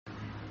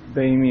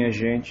Bem, minha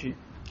gente,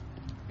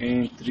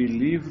 entre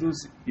livros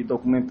e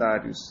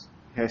documentários,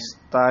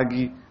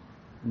 hashtag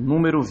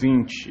número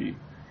 20,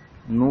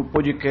 no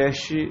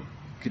podcast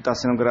que está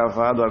sendo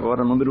gravado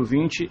agora, número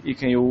 20, e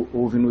quem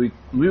ouve no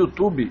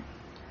YouTube,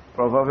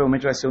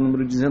 provavelmente vai ser o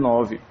número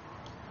 19,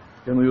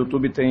 porque no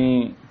YouTube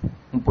tem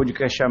um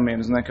podcast a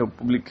menos, né, que eu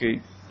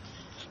publiquei.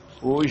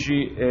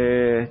 Hoje,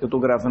 eu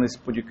estou gravando esse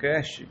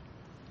podcast,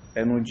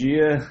 no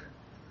dia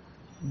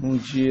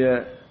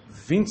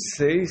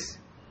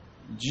 26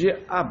 de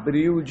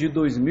abril de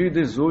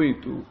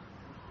 2018,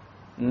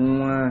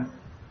 uma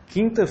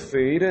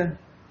quinta-feira.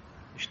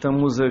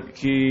 Estamos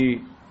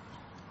aqui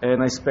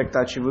na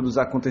expectativa dos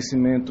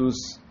acontecimentos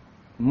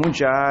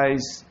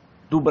mundiais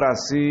do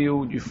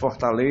Brasil, de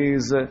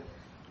Fortaleza,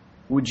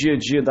 o dia a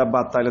dia da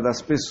batalha das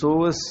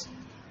pessoas.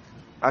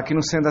 Aqui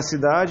no centro da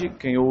cidade,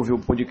 quem ouve o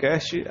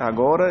podcast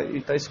agora e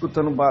está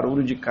escutando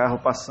barulho de carro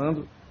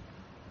passando,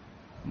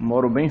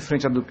 moro bem em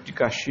frente a Duque de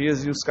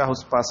Caxias e os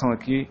carros passam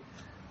aqui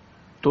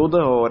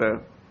toda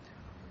hora.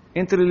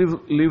 Entre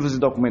livros e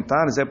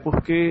documentários é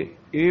porque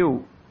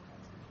eu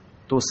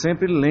estou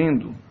sempre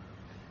lendo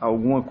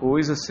alguma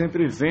coisa,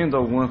 sempre vendo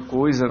alguma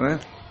coisa, né?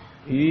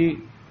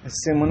 E essa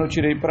semana eu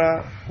tirei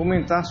para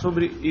comentar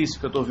sobre isso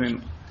que eu estou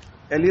vendo.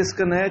 Elias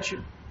Canetti,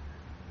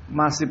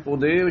 Massa e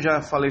Poder, eu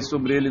já falei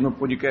sobre ele no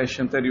podcast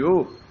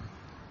anterior,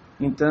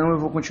 então eu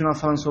vou continuar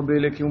falando sobre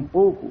ele aqui um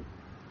pouco,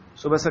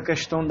 sobre essa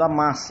questão da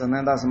massa,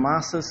 né? Das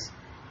massas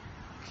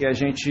que a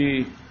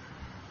gente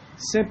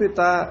sempre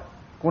está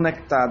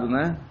conectado,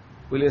 né?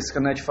 O Elias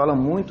Canetti fala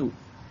muito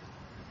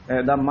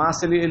da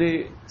massa,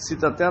 ele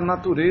cita até a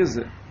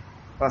natureza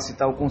para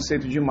citar o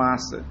conceito de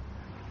massa.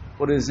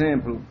 Por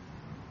exemplo,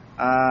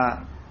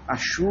 a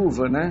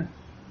chuva, né?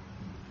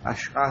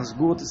 As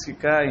gotas que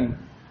caem,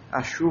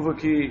 a chuva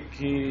que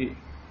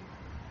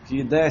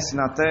desce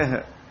na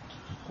terra,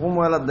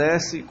 como ela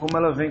desce, como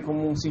ela vem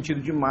como um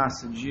sentido de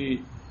massa,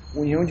 de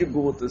união de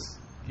gotas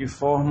que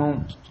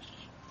formam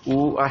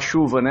a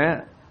chuva,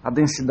 né? A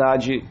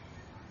densidade,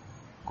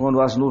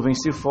 quando as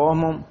nuvens se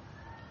formam,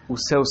 o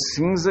céu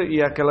cinza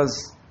e aquela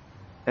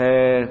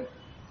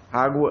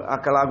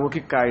água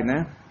que cai,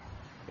 né?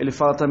 Ele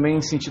fala também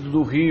em sentido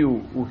do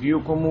rio, o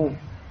rio como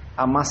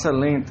a massa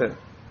lenta.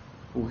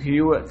 O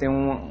rio tem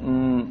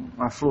um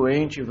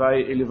afluente,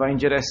 ele vai em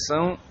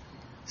direção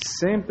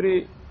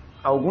sempre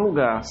a algum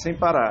lugar, sem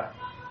parar,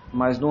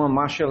 mas numa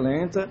marcha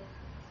lenta,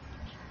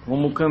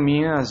 como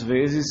caminha às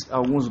vezes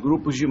alguns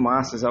grupos de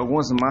massas.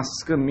 Algumas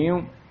massas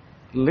caminham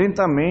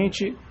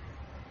lentamente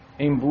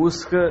em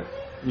busca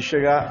de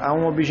chegar a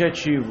um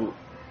objetivo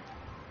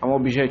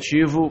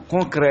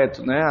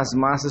concreto, né? As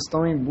massas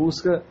estão em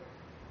busca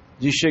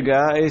de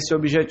chegar a esse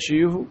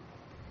objetivo.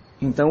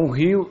 Então o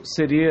rio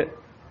seria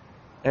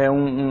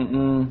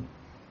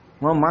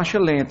uma marcha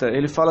lenta.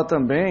 Ele fala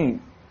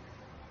também,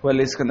 o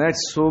Elias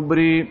Canetti,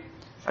 sobre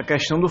a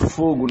questão do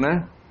fogo,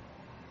 né?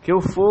 Que o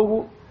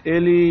fogo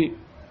ele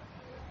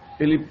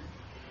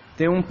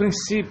tem um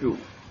princípio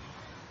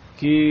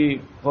que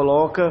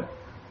coloca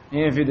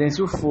em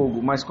evidência o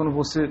fogo, mas quando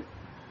você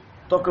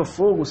toca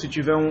fogo, se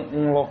tiver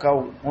um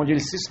local onde ele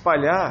se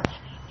espalhar,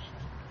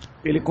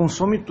 ele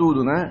consome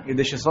tudo, né? E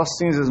deixa só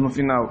cinzas no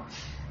final.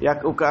 E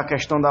a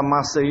questão da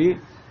massa aí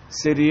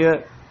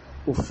seria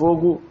o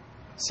fogo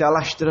se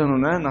alastrando,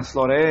 né? Nas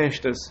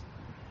florestas,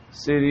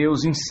 seria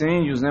os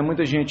incêndios, né?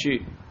 Muita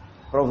gente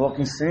provoca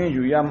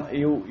incêndio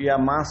e a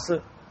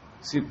massa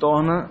se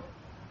torna,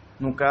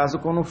 no caso,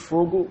 quando o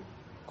fogo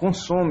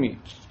consome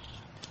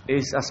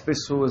as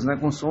pessoas, né?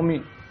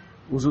 Consome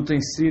os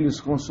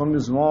utensílios, consome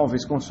os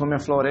móveis, consome a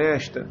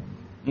floresta.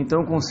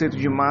 Então o conceito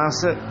de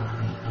massa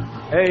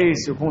é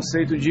esse, o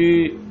conceito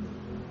de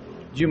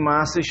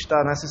massa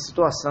está nessa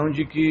situação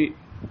de que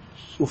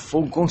o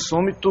fogo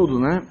consome tudo,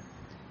 né?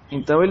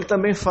 Então ele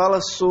também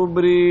falou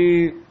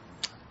sobre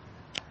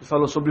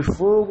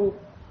fogo,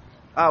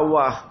 o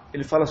ar.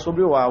 Ele fala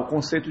sobre o ar, o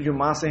conceito de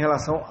massa em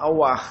relação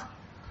ao ar.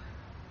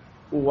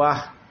 O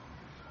ar,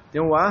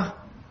 tem o ar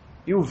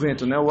e o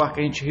vento, né? O ar que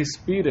a gente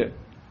respira,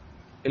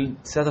 ele,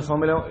 de certa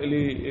forma,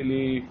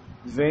 ele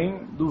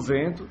vem do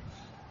vento,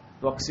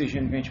 do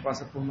oxigênio que a gente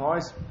passa por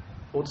nós,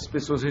 outras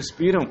pessoas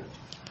respiram.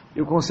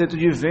 E o conceito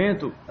de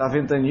vento, a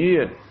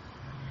ventania,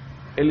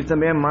 ele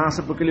também é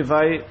massa, porque ele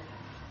vai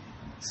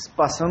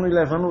passando e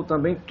levando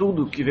também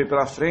tudo que vem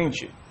pela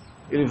frente,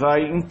 ele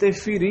vai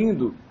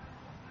interferindo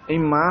em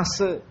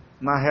massa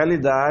na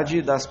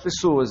realidade das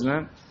pessoas,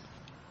 né?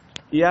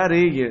 E a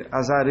areia,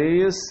 as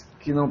areias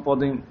que não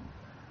podem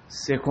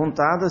ser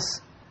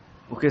contadas,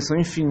 porque são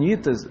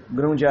infinitas,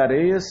 grão de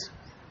areias,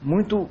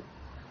 muito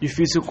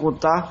difícil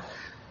contar,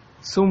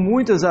 são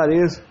muitas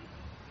areias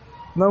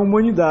na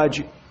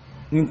humanidade.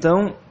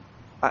 Então,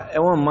 é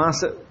uma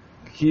massa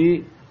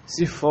que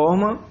se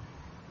forma,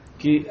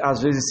 que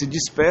às vezes se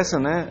dispersa,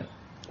 né,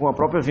 com a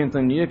própria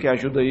ventania que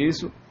ajuda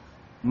isso,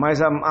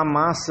 mas a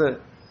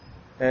massa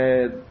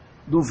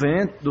do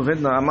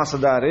vento não, a massa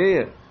da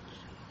areia,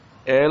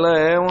 ela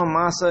é uma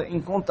massa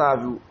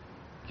incontável,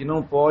 que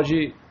não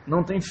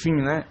tem fim,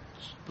 né?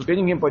 Porque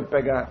ninguém pode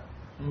pegar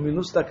um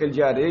minuto daquele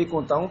de areia e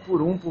contar um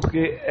por um,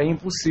 porque é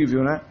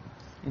impossível, né?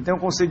 Então é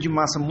um conceito de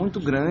massa muito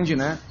grande,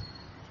 né?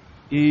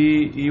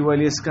 E o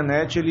Elias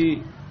Canetti,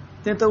 ele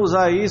tenta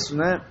usar isso,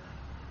 né,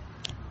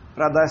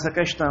 para dar essa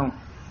questão.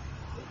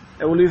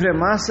 O livro é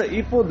massa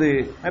e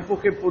poder. Mas por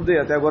que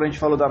poder? Até agora a gente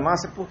falou da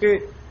massa,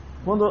 porque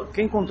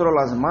quem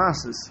controla as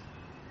massas,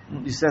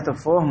 de certa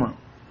forma,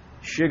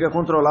 chega a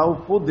controlar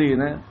o poder,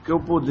 né? Porque o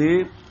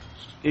poder,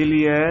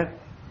 ele é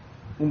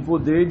um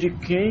poder de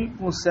quem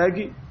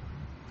consegue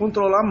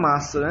controlar a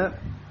massa, né?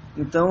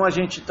 Então a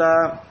gente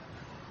está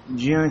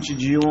diante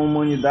de uma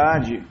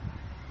humanidade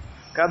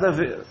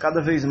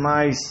cada vez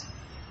mais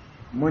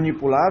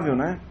manipulável,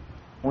 né?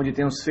 Onde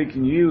tem os fake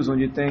news,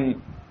 onde tem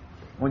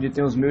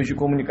os meios de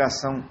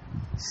comunicação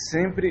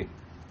sempre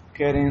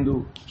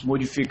querendo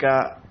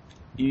modificar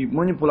e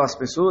manipular as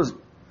pessoas.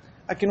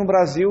 Aqui no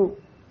Brasil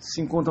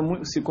se conta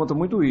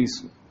muito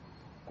isso,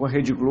 com a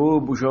Rede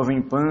Globo,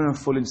 Jovem Pan,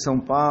 Folha de São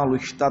Paulo,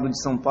 Estado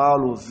de São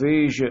Paulo,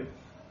 Veja.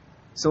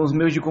 São os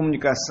meios de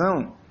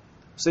comunicação.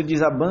 Você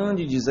diz a Band,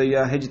 diz aí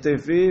a Rede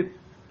TV,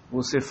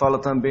 você fala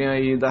também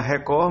aí da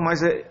Record,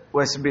 mas o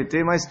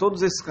SBT, mas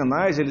todos esses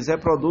canais, eles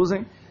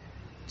reproduzem,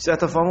 de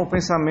certa forma, o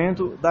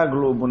pensamento da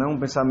Globo, né? Um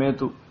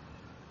pensamento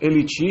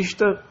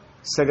elitista,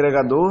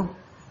 segregador,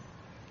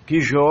 que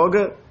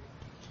joga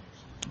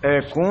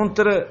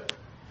contra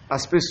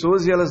as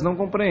pessoas e elas não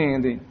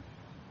compreendem.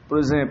 Por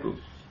exemplo,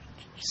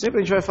 sempre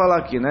a gente vai falar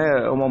aqui,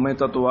 né? O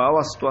momento atual,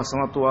 a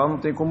situação atual, não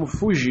tem como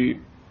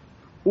fugir.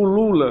 O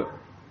Lula,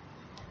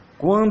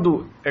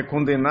 quando é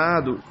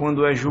condenado,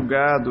 quando é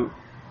julgado,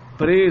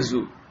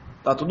 preso,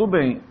 tá tudo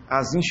bem,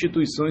 as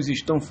instituições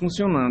estão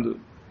funcionando.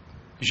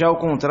 Já ao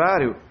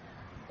contrário,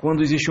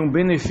 quando existe um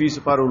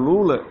benefício para o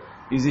Lula,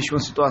 existe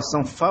uma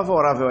situação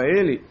favorável a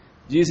ele,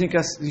 dizem que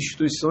as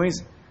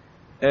instituições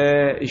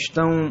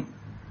estão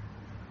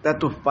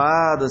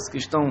deturpadas, que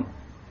estão,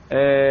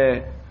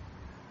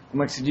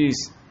 como é que se diz,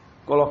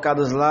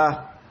 colocadas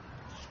lá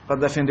para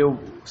defender,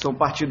 são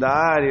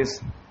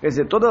partidárias. Quer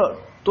dizer,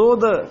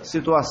 toda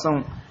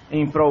situação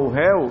em prol do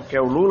réu, que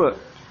é o Lula,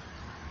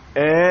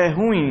 é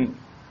ruim,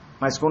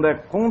 mas quando é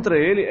contra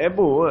ele, é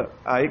boa.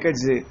 Aí, quer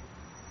dizer,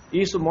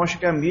 isso mostra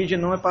que a mídia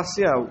não é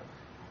parcial.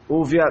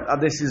 Houve a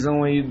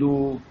decisão aí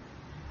do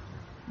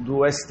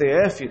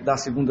STF, da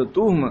segunda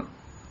turma,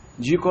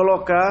 de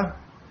colocar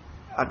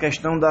a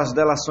questão das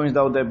delações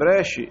da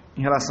Odebrecht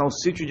em relação ao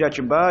sítio de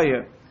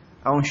Atibaia,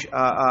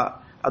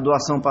 a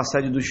doação para a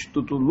sede do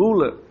Instituto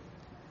Lula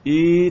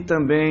e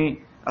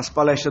também as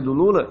palestras do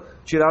Lula,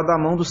 tiraram da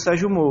mão do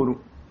Sérgio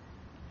Moro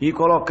e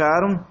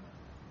colocaram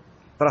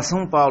para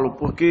São Paulo,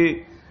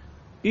 porque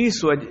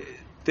isso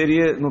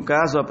teria, no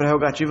caso, a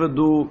prerrogativa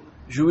do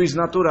juiz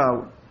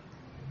natural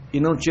e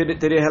não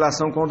teria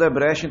relação com o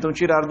Odebrecht, então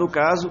tiraram do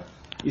caso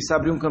e se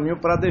abriu um caminho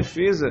para a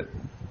defesa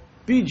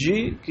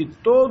pedir que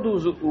todo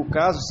o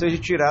caso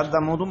seja tirado da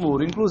mão do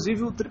Moro,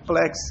 inclusive o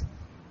triplex,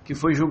 que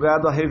foi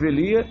julgado à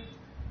revelia,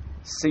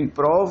 sem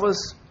provas,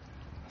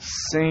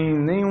 sem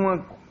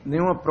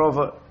nenhuma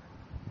prova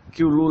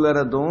que o Lula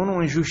era dono,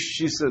 uma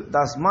injustiça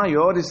das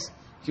maiores,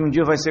 que um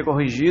dia vai ser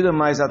corrigida,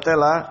 mas até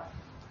lá,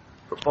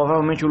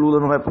 provavelmente o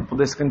Lula não vai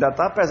poder se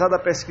candidatar, apesar da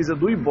pesquisa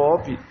do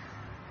Ibope,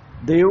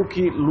 deu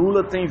que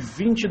Lula tem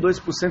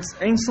 22%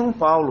 em São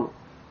Paulo,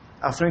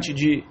 à frente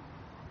de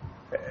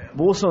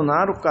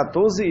Bolsonaro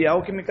 14% e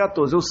Alckmin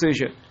 14%. Ou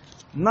seja,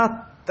 na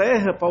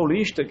terra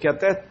paulista, que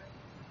até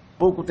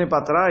pouco tempo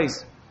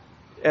atrás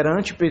era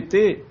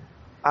anti-PT,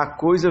 a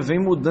coisa vem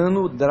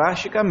mudando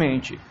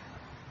drasticamente.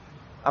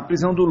 A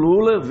prisão do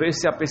Lula,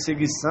 vê-se a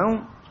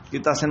perseguição que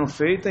está sendo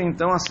feita,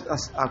 então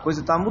a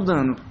coisa está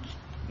mudando.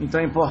 Então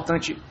é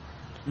importante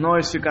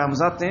nós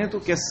ficarmos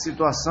atentos que essa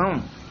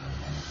situação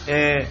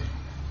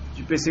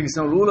de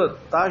perseguição Lula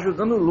está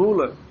ajudando o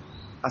Lula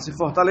a se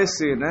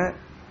fortalecer, né?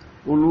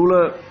 O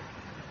Lula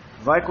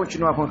vai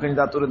continuar com a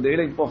candidatura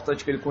dele, é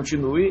importante que ele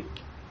continue,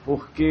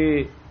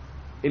 porque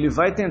ele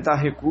vai tentar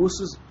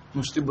recursos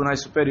nos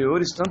tribunais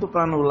superiores, tanto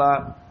para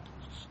anular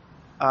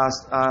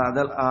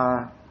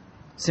a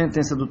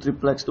sentença do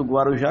triplex do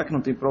Guarujá, que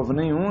não tem prova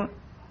nenhuma,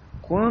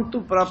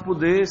 quanto para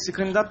poder se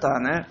candidatar,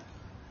 né?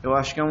 Eu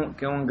acho que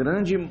é um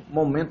grande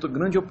momento,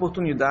 grande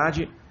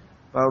oportunidade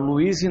para o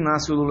Luiz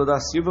Inácio Lula da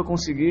Silva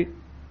conseguir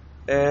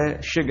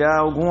chegar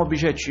a algum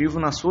objetivo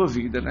na sua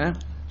vida, né?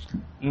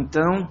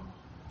 Então,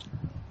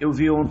 eu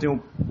vi ontem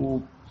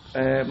o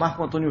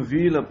Marco Antônio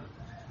Villa,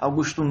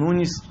 Augusto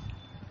Nunes,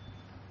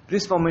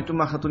 principalmente o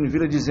Marco Antônio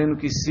Villa, dizendo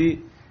que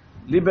se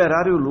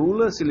livrarem o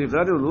Lula, se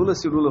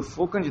o Lula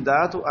for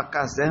candidato, a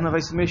caserna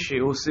vai se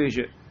mexer, ou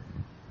seja,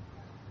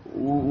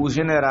 os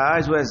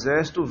generais, o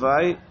exército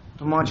vai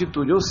tomar uma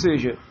atitude, ou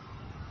seja,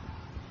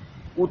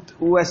 o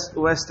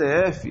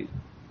STF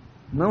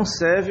não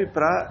serve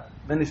para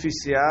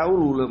beneficiar o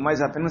Lula,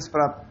 mas apenas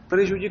para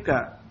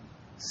prejudicar.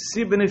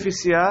 Se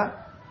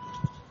beneficiar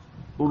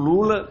o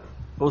Lula,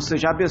 ou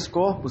seja, habeas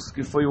corpus,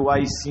 que foi o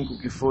AI-5,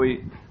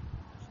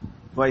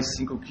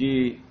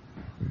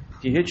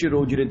 que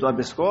retirou o direito do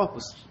habeas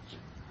corpus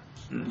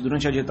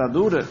durante a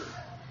ditadura,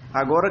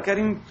 agora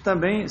querem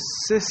também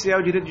cercear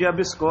o direito de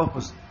habeas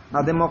corpus.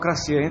 na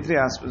democracia, entre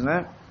aspas,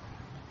 né?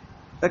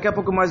 Daqui a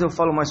pouco mais eu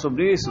falo mais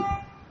sobre isso.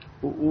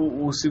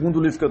 O segundo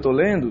livro que eu estou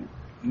lendo,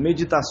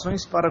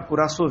 Meditações para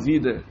Curar Sua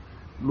Vida,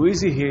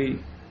 Luiz e Rei.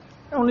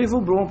 É um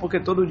livro bom porque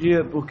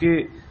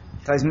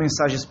traz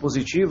mensagens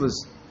positivas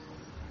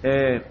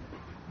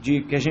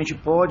de que a gente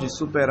pode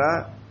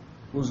superar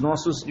as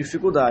nossas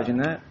dificuldades,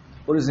 né?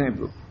 Por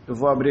exemplo, eu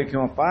vou abrir aqui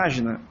uma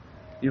página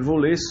e vou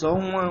ler só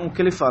o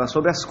que ele fala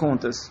sobre as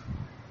contas.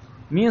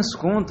 Minhas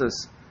contas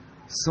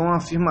são a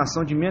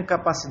afirmação de minha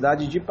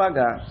capacidade de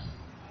pagar.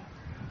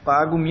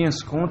 Pago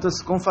minhas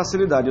contas com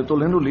facilidade. Eu estou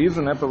lendo o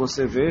livro, né, para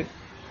você ver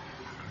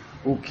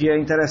o que é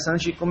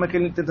interessante e como é que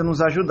ele tenta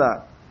nos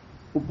ajudar.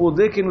 O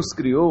poder que nos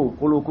criou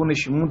colocou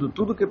neste mundo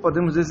tudo o que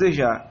podemos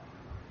desejar,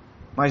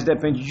 mas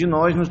depende de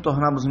nós nos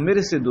tornarmos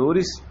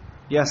merecedores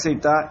e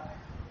aceitar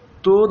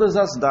todas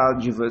as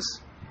dádivas.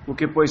 O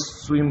que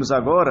possuímos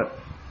agora,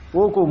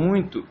 pouco ou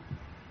muito,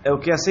 é o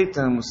que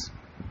aceitamos.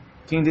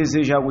 Quem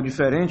deseja algo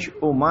diferente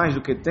ou mais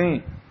do que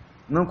tem,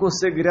 não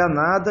conseguirá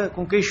nada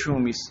com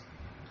queixumes.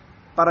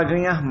 Para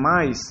ganhar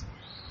mais,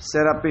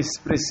 será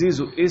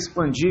preciso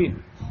expandir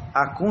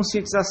a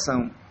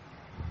conscientização.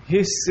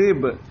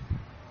 Receba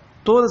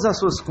todas as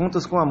suas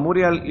contas com amor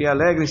e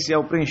alegre-se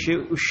ao preencher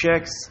os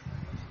cheques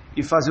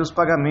e fazer os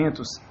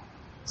pagamentos,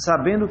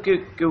 sabendo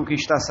que o que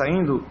está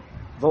saindo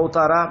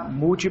voltará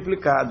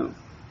multiplicado.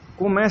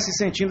 Comece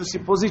sentindo-se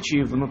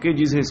positivo no que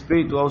diz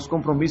respeito aos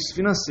compromissos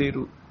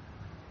financeiros.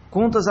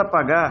 Contas a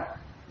pagar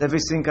devem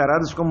ser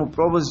encaradas como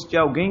provas de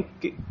alguém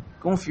que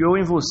confiou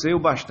em você o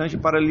bastante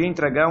para lhe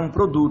entregar um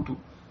produto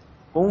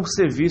ou um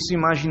serviço,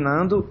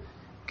 imaginando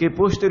que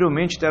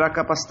posteriormente terá a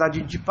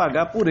capacidade de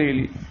pagar por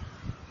ele.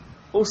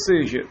 Ou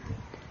seja,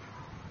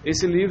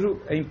 esse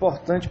livro é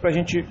importante para a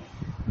gente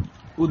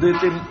poder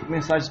ter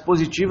mensagens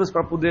positivas,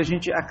 para poder a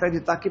gente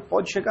acreditar que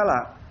pode chegar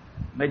lá.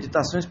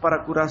 Meditações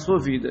para curar a sua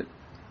vida.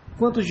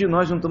 Quantos de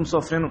nós não estamos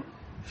sofrendo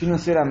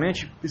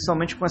financeiramente,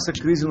 principalmente com essa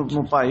crise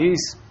no país?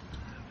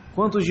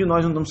 Quantos de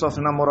nós não estamos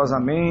sofrendo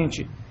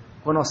amorosamente,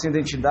 com a nossa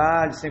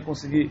identidade, sem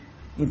conseguir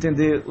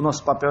entender o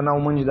nosso papel na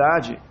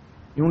humanidade?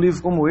 E um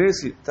livro como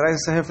esse traz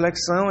essa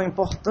reflexão. É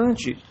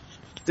importante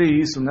ter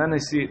isso, né,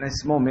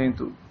 nesse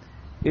momento.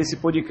 Esse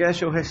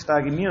podcast é o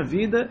hashtag Minha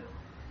Vida.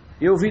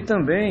 Eu vi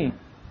também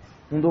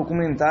um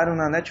documentário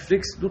na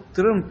Netflix do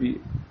Trump,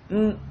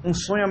 um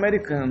sonho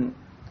americano,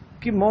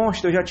 que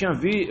mostra, eu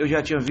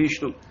já tinha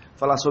visto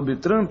falar sobre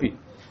Trump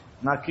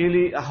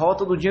naquele A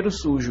Rota do Dinheiro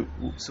Sujo.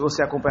 Se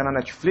você acompanhar na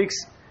Netflix,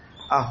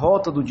 A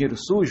Rota do Dinheiro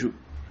Sujo,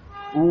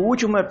 o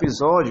último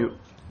episódio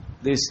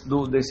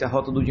desse A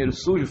Rota do Dinheiro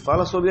Sujo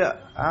fala sobre a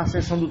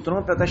ascensão do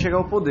Trump até chegar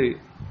ao poder.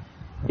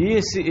 E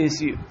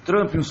esse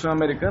Trump, um sonho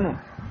americano,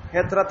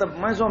 retrata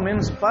mais ou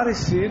menos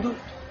parecido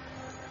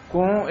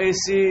com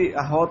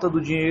A Rota do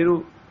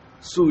Dinheiro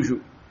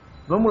Sujo.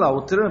 Vamos lá,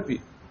 o Trump,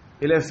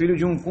 ele é filho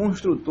de um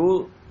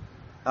construtor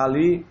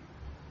ali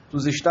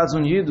dos Estados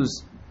Unidos,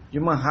 de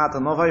Manhattan,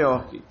 Nova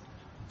York.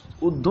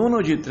 O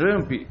Donald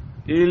Trump,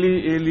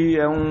 ele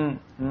é um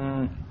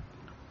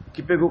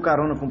que pegou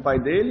carona com o pai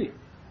dele,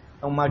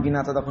 é um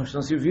magnata da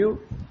construção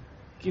civil,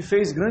 que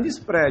fez grandes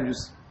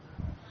prédios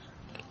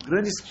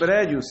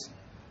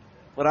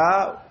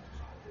para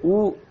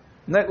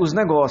os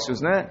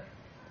negócios, né?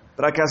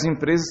 Para que as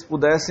empresas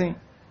pudessem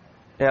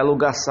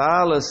alugar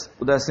salas,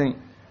 pudessem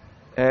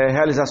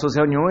realizar suas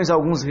reuniões.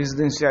 Alguns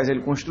residenciais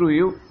ele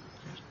construiu,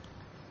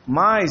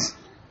 mas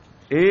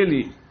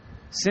ele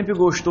sempre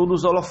gostou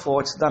dos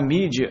holofotes, da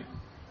mídia,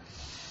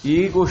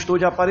 e gostou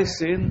de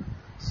aparecer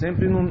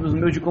sempre nos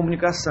meios de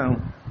comunicação,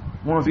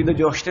 uma vida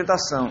de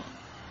ostentação.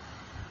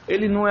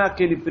 Ele não é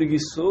aquele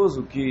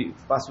preguiçoso que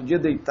passa o dia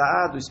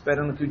deitado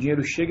esperando que o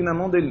dinheiro chegue na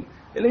mão dele.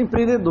 Ele é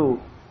empreendedor.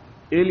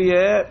 Ele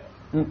é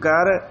um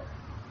cara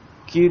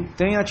que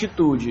tem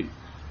atitude,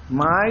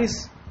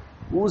 mas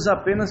usa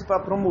apenas para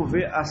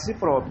promover a si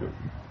próprio.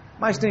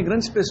 Mas tem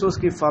grandes pessoas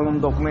que falam no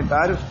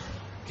documentário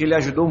que ele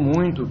ajudou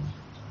muito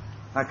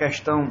na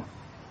questão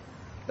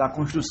da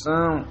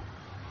construção,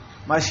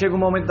 mas chega um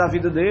momento da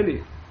vida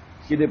dele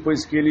que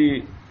depois que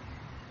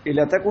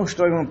ele até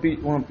constrói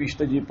uma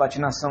pista de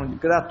patinação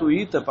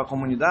gratuita para a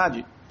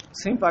comunidade,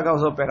 sem pagar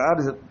os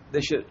operários,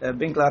 deixa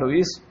bem claro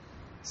isso,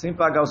 sem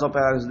pagar os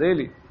operários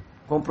dele,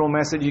 com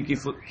promessa de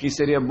que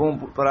seria bom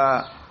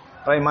para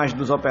a imagem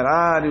dos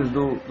operários,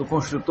 do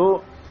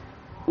construtor.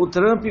 O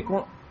Trump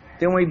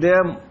tem uma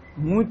ideia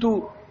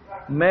muito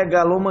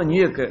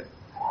megalomaníaca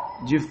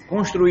de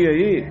construir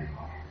aí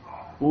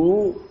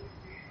o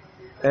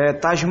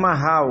Taj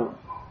Mahal,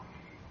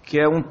 que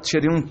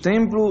seria um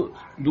templo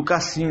do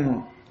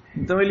cassino.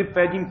 Então ele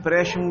pede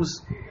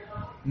empréstimos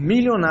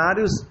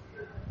milionários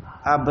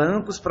a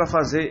bancos para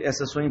fazer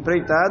essa sua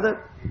empreitada.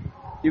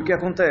 E o que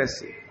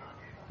acontece?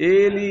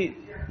 Ele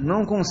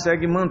não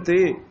consegue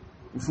manter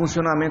o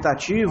funcionamento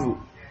ativo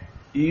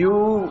e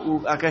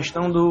a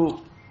questão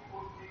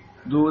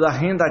da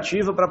renda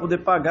ativa para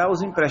poder pagar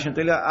os empréstimos.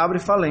 Então ele abre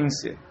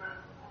falência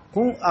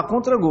a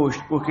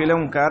contragosto, porque ele é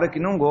um cara que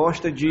não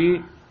gosta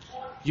de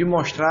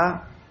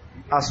mostrar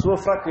a sua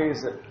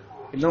fraqueza.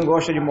 Ele não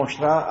gosta de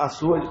mostrar a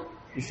sua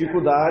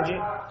dificuldade,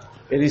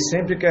 ele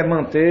sempre quer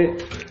manter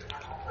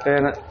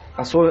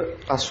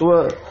a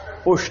sua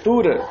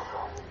postura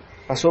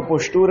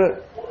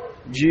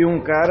de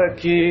um cara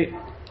que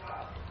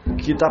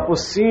está por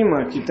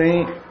cima, que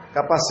tem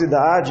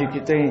capacidade,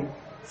 que tem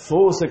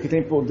força, que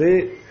tem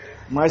poder,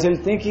 mas ele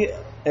tem que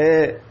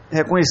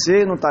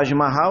reconhecer no Taj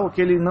Mahal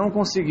que ele não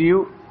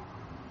conseguiu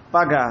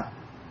pagar.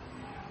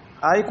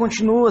 Aí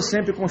continua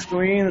sempre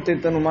construindo,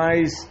 tentando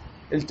mais.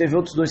 Ele teve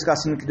outros 2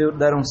 cassinos que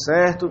deram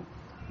certo,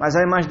 mas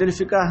a imagem dele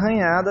fica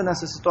arranhada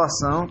nessa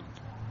situação.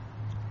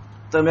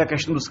 Também a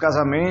questão dos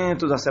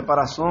casamentos, das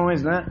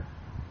separações, né?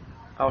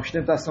 A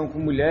ostentação com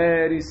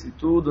mulheres e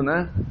tudo,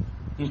 né?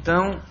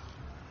 Então,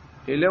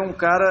 ele é um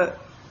cara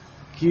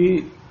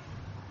que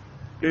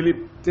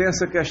ele tem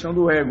essa questão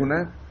do ego,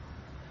 né?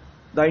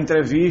 Dá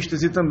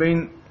entrevistas e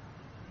também,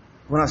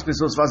 quando as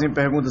pessoas fazem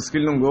perguntas que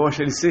ele não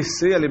gosta, ele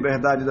cerceia a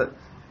liberdade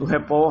do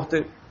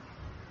repórter.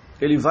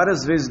 Ele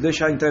várias vezes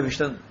deixa a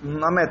entrevista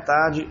na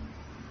metade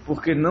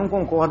porque não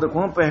concorda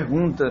com a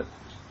pergunta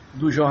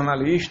do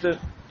jornalista.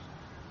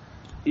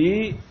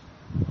 E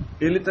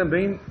ele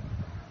também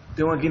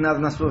tem uma guinada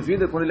na sua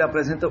vida quando ele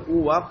apresenta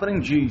O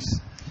Aprendiz.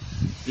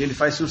 E ele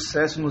faz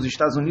sucesso nos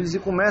Estados Unidos e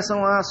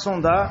começam a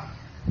sondar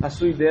a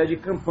sua ideia de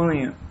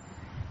campanha.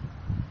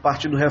 O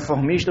Partido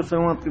Reformista foi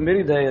uma primeira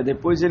ideia.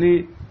 Depois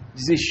ele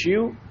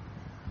desistiu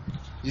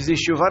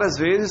várias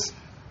vezes,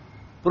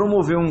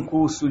 promoveu um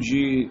curso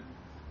de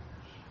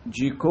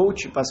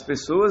coach para as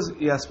pessoas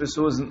e as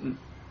pessoas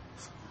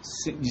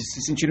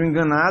se sentiram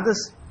enganadas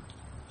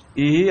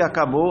e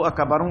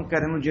acabaram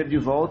querendo o dinheiro de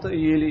volta,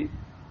 e ele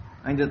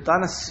ainda está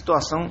nessa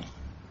situação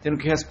tendo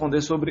que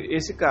responder sobre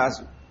esse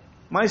caso.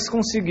 Mas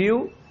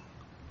conseguiu,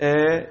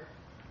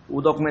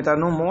 o documentário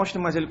não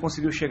mostra, mas ele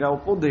conseguiu chegar ao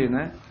poder,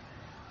 né?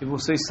 E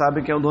vocês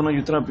sabem que é o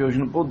Donald Trump hoje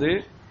no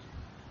poder,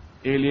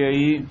 ele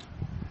aí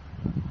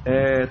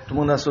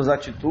tomando as suas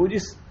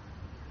atitudes,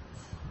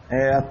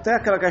 até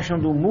aquela questão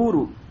do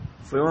muro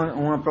foi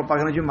uma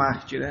propaganda de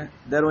marketing, né?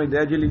 Deram a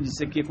ideia de ele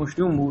dizer que ia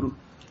construir um muro,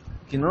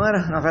 que não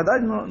era, na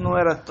verdade, não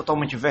era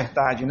totalmente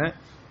verdade, né?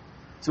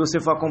 Se você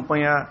for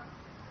acompanhar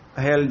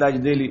a realidade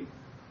dele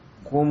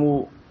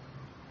como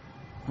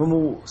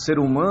ser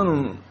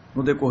humano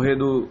no decorrer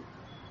do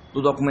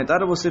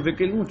documentário, você vê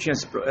que ele não tinha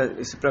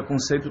esse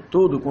preconceito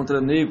todo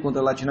contra negro,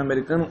 contra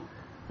latino-americano,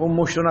 como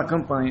mostrou na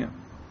campanha.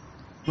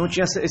 Não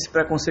tinha esse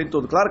preconceito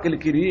todo. Claro que ele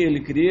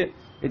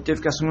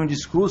teve que assumir um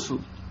discurso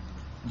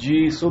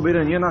de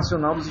soberania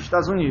nacional dos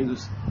Estados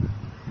Unidos,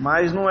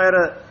 mas não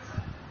era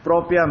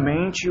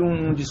propriamente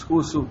um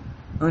discurso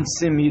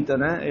antissemita,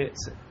 né?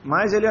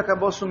 Mas ele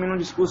acabou assumindo um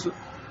discurso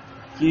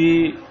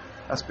que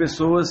as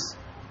pessoas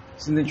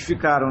se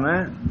identificaram,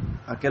 né?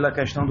 Aquela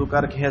questão do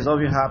cara que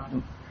resolve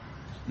rápido,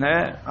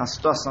 né? A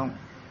situação.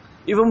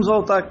 E vamos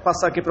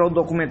passar aqui para o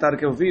documentário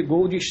que eu vi,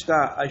 Gold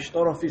Star, a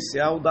história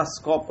oficial das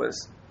Copas.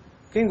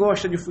 Quem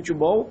gosta de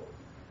futebol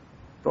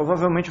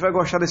provavelmente vai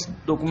gostar desse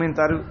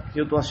documentário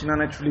que eu estou assistindo na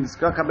Netflix,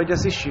 que eu acabei de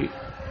assistir.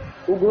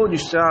 O Gold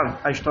Star,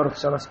 a história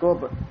oficial das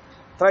Copas,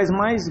 traz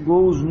mais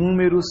gols,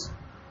 números.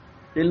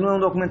 Ele não é um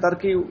documentário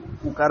que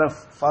o cara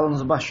fala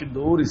nos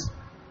bastidores,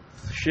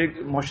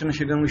 mostrando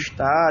chegando no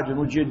estádio,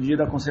 no dia a dia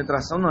da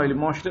concentração. Não, ele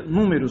mostra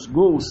números,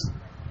 gols,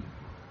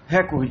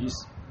 recordes.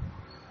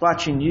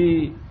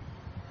 Platini,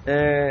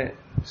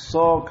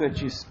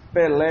 Sócrates,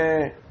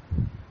 Pelé,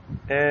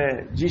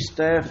 Di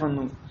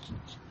Stefano,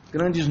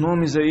 grandes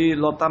nomes aí,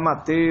 Lothar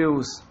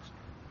Matthäus,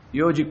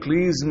 Jürgen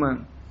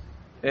Klinsmann,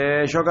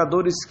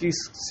 jogadores que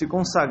se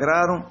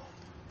consagraram,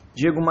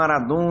 Diego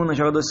Maradona,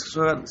 jogadores que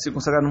se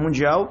consagraram no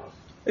Mundial.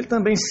 Ele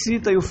também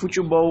cita aí o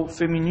futebol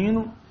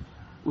feminino,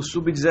 o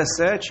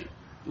Sub-17,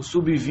 o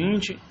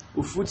Sub-20,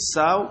 o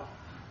futsal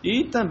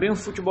e também o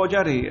futebol de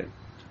areia.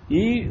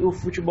 E o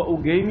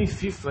game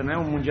FIFA, né,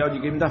 o Mundial de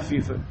Game da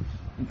FIFA.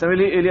 Então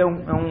ele é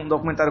um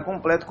documentário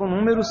completo com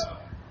números,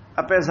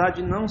 apesar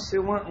de não ser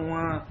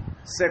uma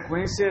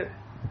sequência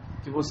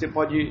que você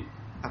pode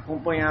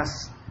acompanhar.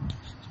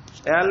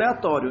 É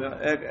aleatório,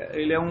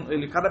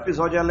 cada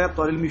episódio é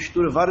aleatório, ele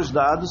mistura vários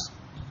dados,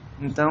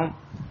 então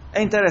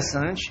é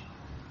interessante,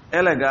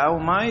 é legal,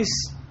 mas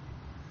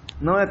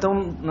não é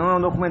um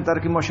documentário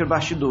que mostra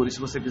bastidores. Se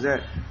você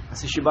quiser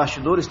assistir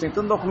bastidores, tem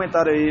tanto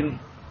documentário aí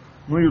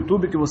no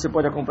YouTube que você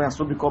pode acompanhar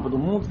sobre Copa do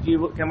Mundo, que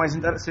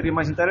seria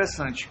mais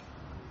interessante.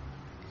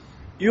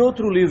 E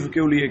outro livro que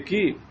eu li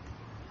aqui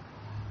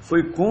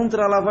foi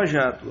Contra a Lava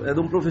Jato. É de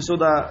um professor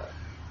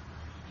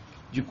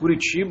de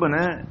Curitiba,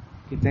 né,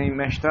 que tem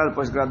mestrado,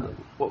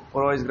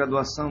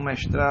 pós-graduação,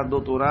 mestrado,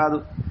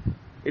 doutorado.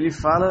 Ele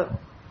fala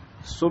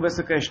sobre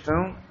essa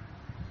questão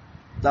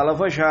da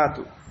Lava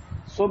Jato,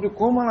 sobre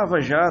como a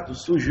Lava Jato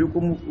surgiu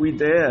como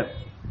ideia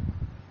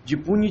de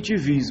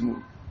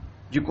punitivismo,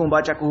 de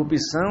combate à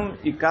corrupção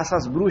e caça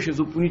às bruxas,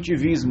 o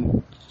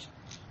punitivismo.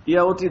 E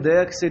a outra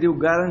ideia que seria o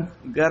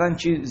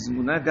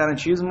garantismo, né?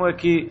 Garantismo é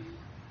que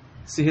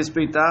se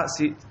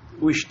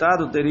o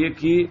Estado teria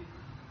que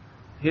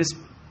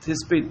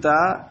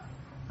respeitar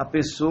a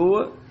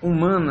pessoa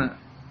humana.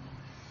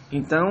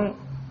 Então,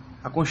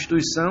 A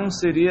Constituição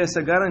seria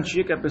essa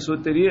garantia que a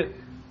pessoa teria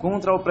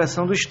contra a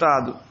opressão do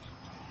Estado.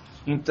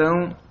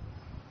 Então,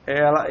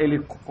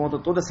 ele conta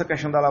toda essa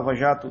questão da Lava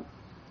Jato,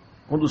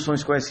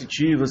 conduções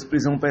coercitivas,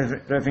 prisão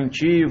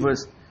preventivas,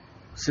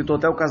 citou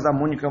até o caso da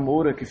Mônica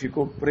Moura, que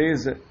ficou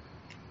presa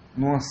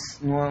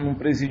num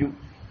presídio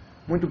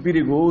muito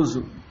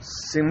perigoso,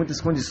 sem muitas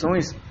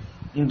condições.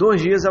 Em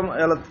 2 dias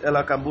ela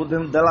acabou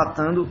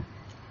delatando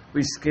o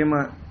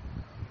esquema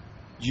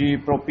de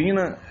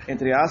propina,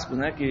 entre aspas,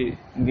 né, que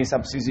ninguém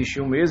sabe se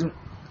existiu mesmo,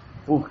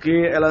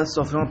 porque ela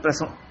sofreu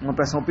uma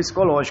pressão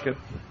psicológica.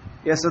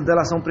 E essa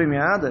delação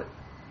premiada,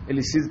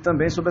 ele cita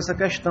também sobre essa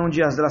questão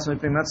de as delações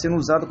premiadas sendo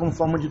usadas como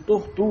forma de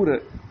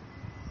tortura.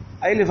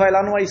 Aí ele vai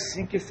lá no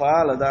AI-5 que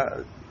fala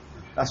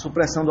da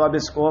supressão do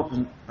habeas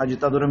corpus, a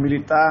ditadura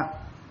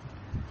militar,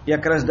 e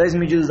aquelas 10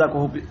 medidas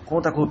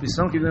contra a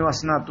corrupção que ganhou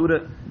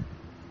assinatura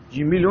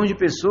de milhões de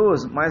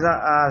pessoas, mas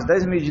as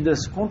 10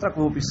 medidas contra a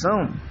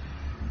corrupção,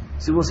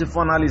 se você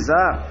for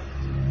analisar,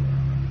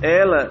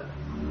 ela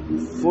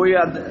foi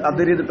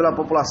aderida pela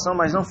população,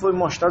 mas não foi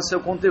mostrado seu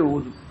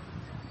conteúdo.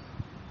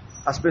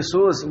 As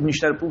pessoas, o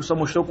Ministério Público só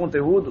mostrou o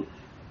conteúdo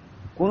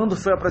quando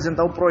foi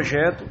apresentar o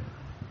projeto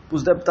para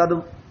os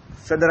deputados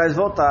federais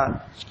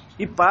votar.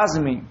 E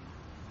pasmem,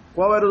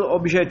 qual era o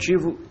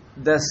objetivo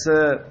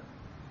dessas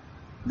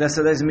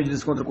 10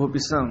 medidas contra a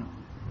corrupção?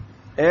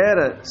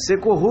 Era ser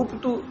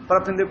corrupto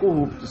para prender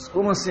corruptos.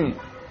 Como assim?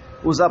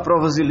 Usar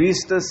provas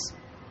ilícitas,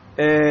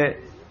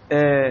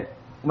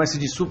 como é que se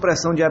diz,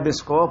 supressão de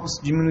habeas corpus,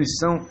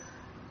 diminuição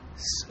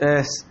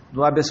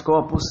do habeas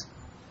corpus.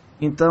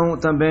 Então,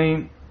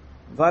 também,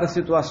 várias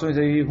situações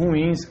aí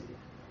ruins,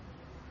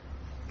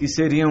 que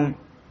seriam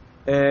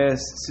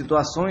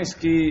situações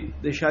que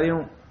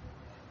deixariam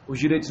os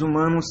direitos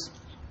humanos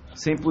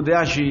sem poder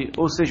agir,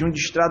 ou seja, um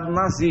Estado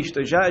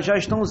nazista. Já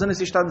estão usando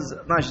esse Estado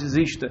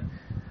nazista.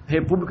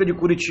 República de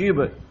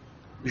Curitiba,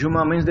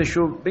 Gilmar Mendes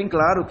deixou bem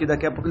claro que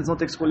daqui a pouco eles vão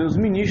ter que escolher os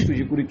ministros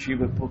de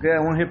Curitiba, porque é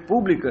uma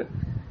república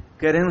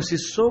querendo se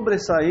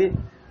sobressair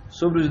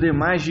sobre os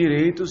demais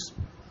direitos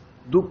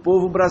do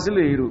povo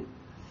brasileiro.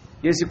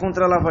 E esse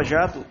Contra a Lava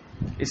Jato,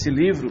 esse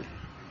livro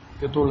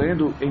que eu estou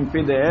lendo em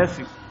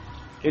PDF,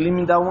 ele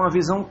me dá uma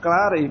visão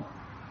clara, e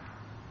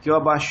que eu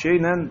abaixei,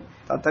 né,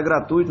 está até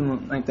gratuito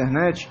na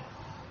internet,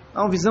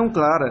 dá uma visão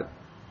clara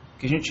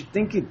que a gente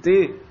tem que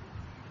ter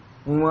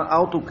uma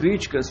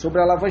autocrítica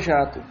sobre a Lava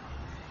Jato,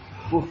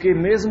 porque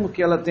mesmo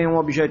que ela tenha um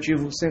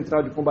objetivo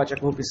central de combate à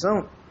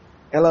corrupção,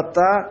 ela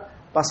está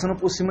passando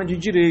por cima de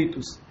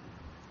direitos,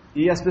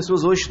 e as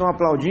pessoas hoje estão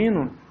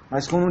aplaudindo,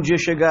 mas quando um dia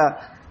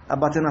chegar a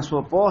bater na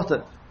sua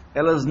porta,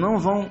 elas não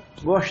vão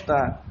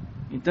gostar.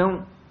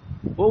 Então,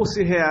 ou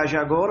se reage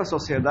agora a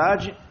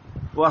sociedade,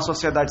 ou a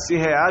sociedade se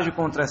reage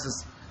contra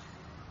essas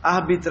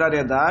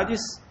arbitrariedades,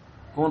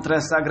 contra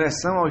essa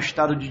agressão ao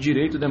Estado de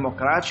Direito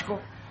democrático,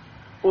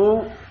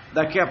 ou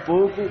daqui a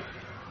pouco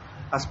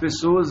as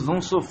pessoas vão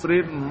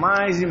sofrer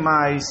mais e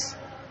mais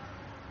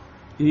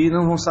e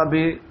não vão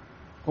saber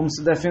como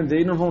se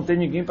defender e não vão ter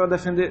ninguém para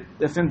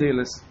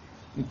defendê-las.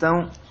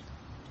 Então,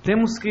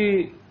 temos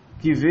que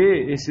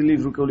ver esse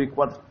livro que eu li,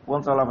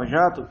 Contra a Lava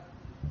Jato,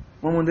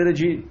 uma maneira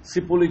de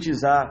se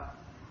politizar,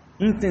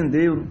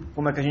 entender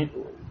como é que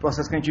o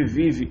processo que a gente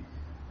vive,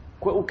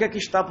 o que é que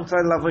está por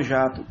trás da Lava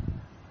Jato.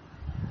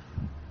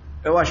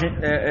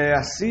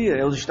 A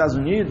CIA, os Estados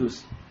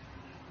Unidos,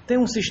 tem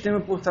um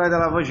sistema por trás da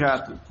Lava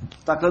Jato.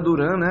 Tacla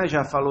Duran, né,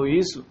 já falou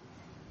isso,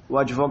 o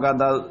advogado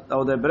da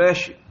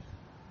Odebrecht,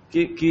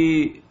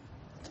 que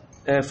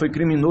foi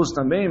criminoso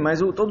também, mas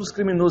todos os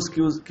criminosos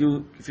que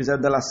fizeram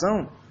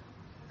delação,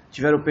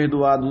 tiveram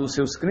perdoado os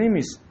seus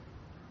crimes,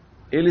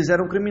 eles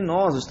eram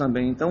criminosos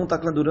também. Então o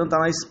Tacla Duran está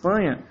na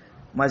Espanha,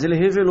 mas ele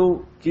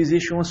revelou que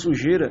existe uma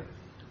sujeira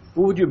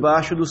por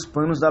debaixo dos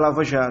panos da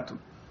Lava Jato.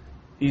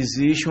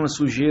 Existe uma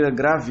sujeira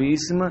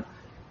gravíssima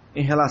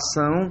em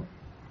relação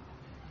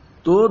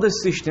a todo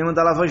esse sistema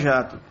da Lava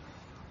Jato.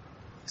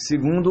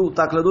 Segundo o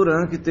Tacla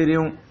Duran, que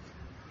teriam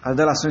as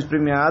delações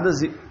premiadas,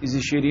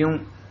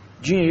 existiriam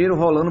dinheiro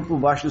rolando por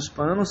baixo dos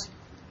panos,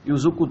 e o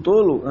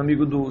Zucutolo,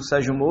 amigo do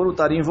Sérgio Moro,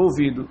 estaria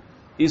envolvido.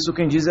 Isso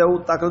quem diz é o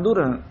Tacla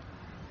Duran,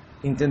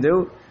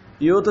 entendeu?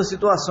 E outras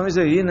situações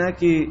aí, né,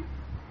 que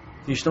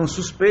estão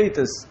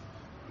suspeitas,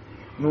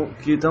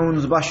 que estão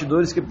nos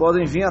bastidores, que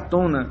podem vir à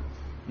tona.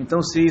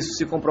 Então, se isso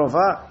se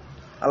comprovar,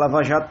 a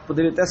Lava Jato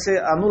poderia até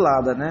ser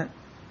anulada, né?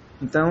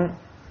 Então,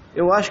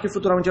 eu acho que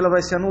futuramente ela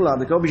vai ser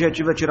anulada, que o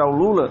objetivo é tirar o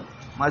Lula,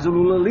 mas o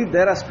Lula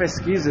lidera as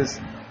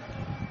pesquisas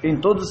em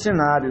todos os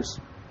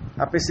cenários.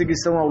 A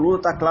perseguição ao Lula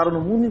está claro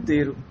no mundo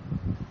inteiro.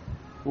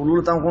 O Lula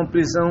está numa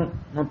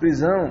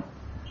prisão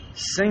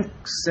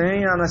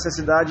sem a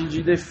necessidade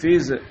de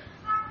defesa.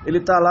 Ele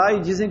está lá e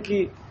dizem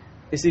que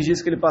esses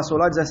dias que ele passou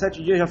lá,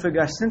 17 dias, já foi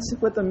gasto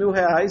 150 mil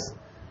reais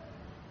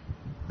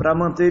para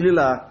manter ele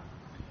lá.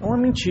 É uma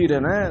mentira,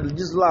 né?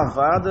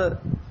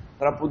 Deslavada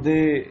para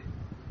poder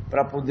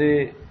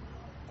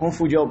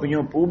confundir a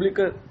opinião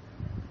pública,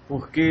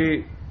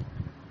 porque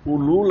o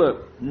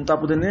Lula não está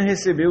podendo nem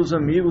receber os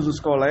amigos, os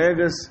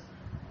colegas,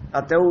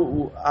 Até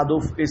o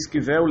Adolfo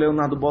Esquivel, o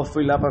Leonardo Boff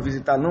foi lá para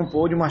visitar, não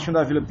pôde. O Martinho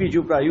da Vila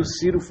pediu para ir, o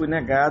Ciro foi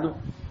negado.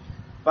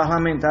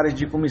 Parlamentares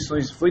de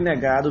comissões foi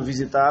negado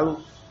visitá-lo.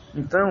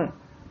 Então,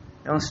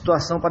 é uma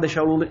situação para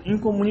deixar o Lula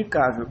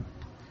incomunicável.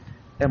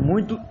 É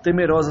muito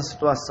temerosa a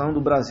situação do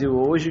Brasil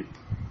hoje,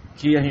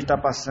 que a gente está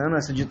passando,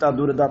 essa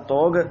ditadura da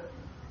toga,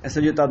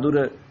 essa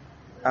ditadura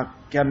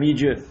que a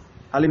mídia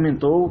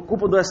alimentou,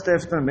 culpa do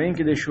STF também,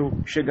 que deixou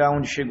chegar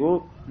onde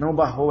chegou, não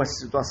barrou essa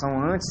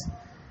situação antes,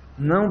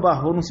 não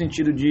barrou no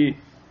sentido de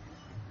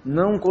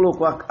não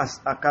colocou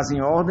a casa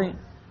em ordem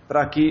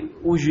para que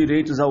os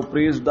direitos ao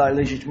preso da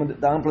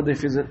ampla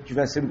defesa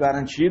tivessem sido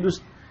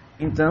garantidos.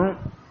 Então,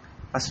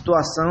 a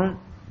situação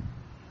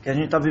que a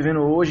gente está vivendo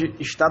hoje,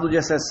 estado de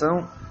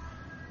exceção,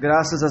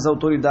 graças às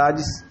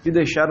autoridades que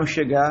deixaram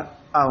chegar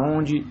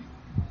aonde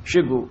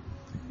chegou.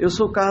 Eu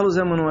sou Carlos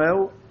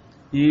Emanuel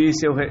e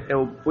esse é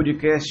o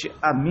podcast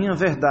A Minha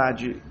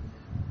Verdade.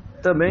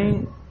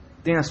 Também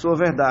tem a sua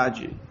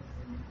verdade.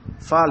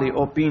 Fale,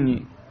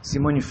 opine, se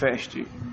manifeste.